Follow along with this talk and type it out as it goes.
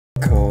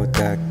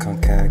Kodak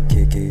konkat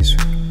kikis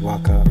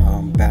waka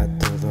bat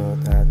dulot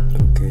at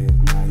uki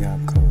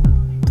nayam ko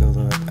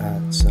dulot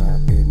at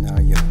sabi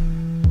naya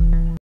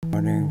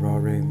morning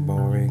roaring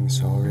boring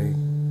sorry.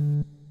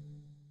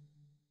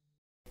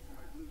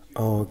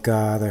 Oh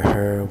God, I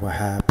heard what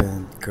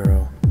happened,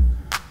 girl.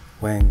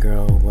 When,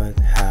 girl, what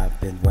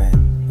happened when?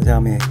 Tell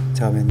me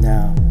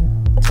now,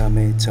 tell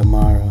me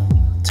tomorrow,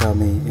 tell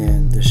me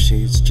in the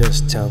sheets,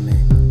 just tell me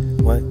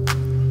what.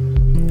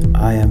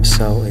 I am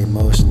so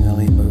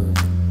emotionally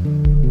moved,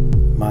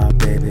 my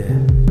baby,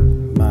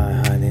 my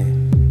honey,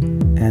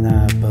 and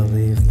I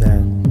believe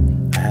that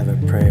I have a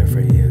prayer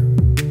for you.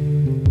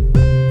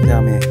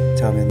 Tell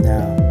me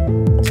now,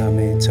 tell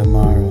me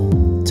tomorrow,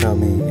 tell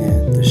me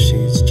in the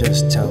sheets,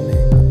 just tell me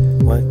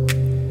what.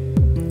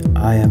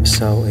 I am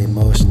so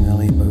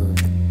emotionally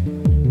moved,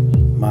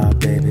 my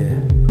baby,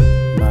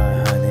 my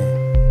honey,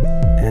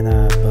 and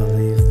I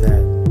believe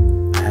that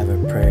I have a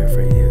prayer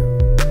for you.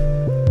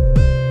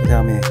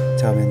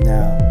 Tell me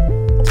now,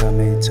 tell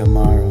me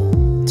tomorrow,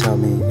 tell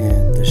me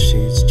in the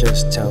sheets,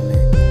 just tell me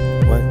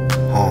what.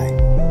 Hi.